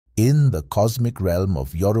In the cosmic realm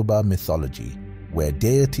of Yoruba mythology, where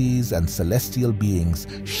deities and celestial beings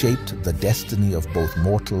shaped the destiny of both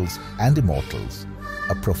mortals and immortals,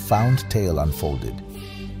 a profound tale unfolded.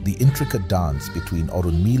 The intricate dance between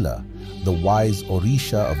Orunmila, the wise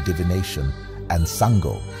Orisha of divination, and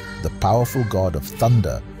Sango, the powerful god of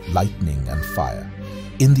thunder, lightning, and fire.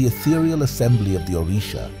 In the ethereal assembly of the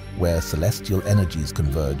Orisha, where celestial energies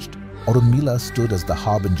converged, Orunmila stood as the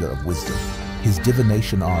harbinger of wisdom. His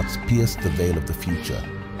divination arts pierced the veil of the future,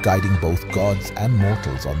 guiding both gods and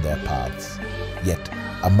mortals on their paths. Yet,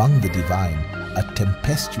 among the divine, a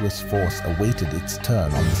tempestuous force awaited its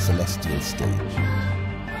turn on the celestial stage.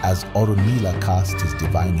 As Orunmila cast his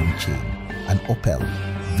divining chain and propelled,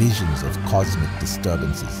 visions of cosmic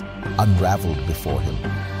disturbances unraveled before him.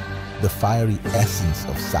 The fiery essence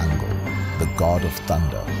of Sango, the god of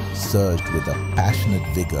thunder, surged with a passionate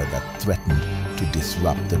vigor that threatened to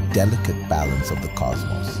disrupt the delicate balance of the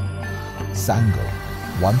cosmos. Sango,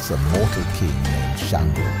 once a mortal king named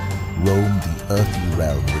Shango, roamed the earthly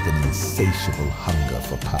realm with an insatiable hunger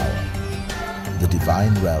for power. The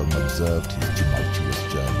divine realm observed his tumultuous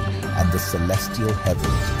journey, and the celestial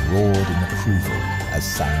heavens roared in approval as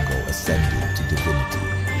Sango ascended to divinity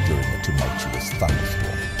during a tumultuous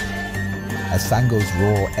thunderstorm. As Sango's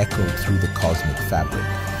roar echoed through the cosmic fabric,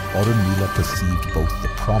 Orunmila perceived both the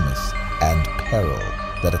promise and peril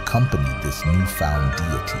that accompanied this newfound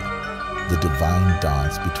deity. The divine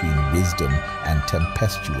dance between wisdom and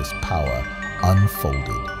tempestuous power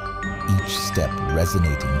unfolded, each step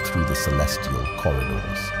resonating through the celestial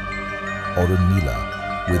corridors.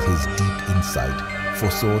 Orunmila, with his deep insight,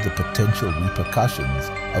 foresaw the potential repercussions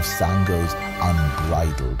of Sango's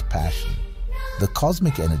unbridled passion. The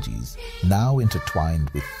cosmic energies, now intertwined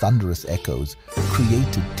with thunderous echoes,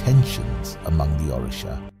 created tensions among the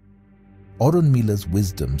Orisha. Orunmila's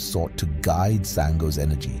wisdom sought to guide Sango's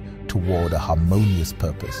energy toward a harmonious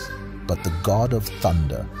purpose, but the god of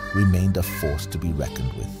thunder remained a force to be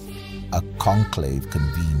reckoned with. A conclave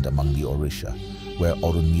convened among the Orisha, where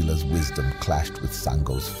Orunmila's wisdom clashed with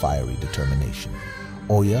Sango's fiery determination.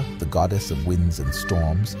 Oya, the goddess of winds and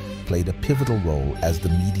storms, played a pivotal role as the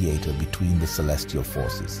mediator between the celestial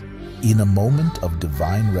forces. In a moment of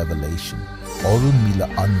divine revelation, Orunmila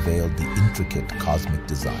unveiled the intricate cosmic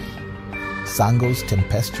design. Sango's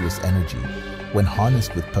tempestuous energy, when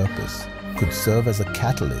harnessed with purpose, could serve as a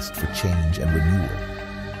catalyst for change and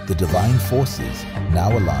renewal. The divine forces,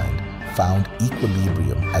 now aligned, found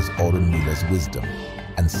equilibrium as Orunmila's wisdom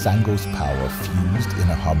and Sango's power fused in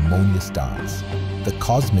a harmonious dance. The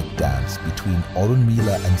cosmic dance between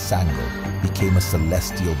Orunmila and Sango became a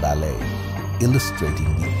celestial ballet,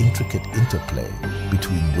 illustrating the intricate interplay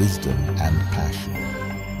between wisdom and passion.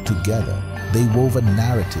 Together, they wove a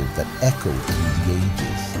narrative that echoed through the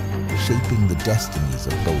ages, shaping the destinies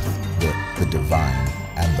of both the divine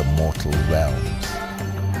and the mortal realms.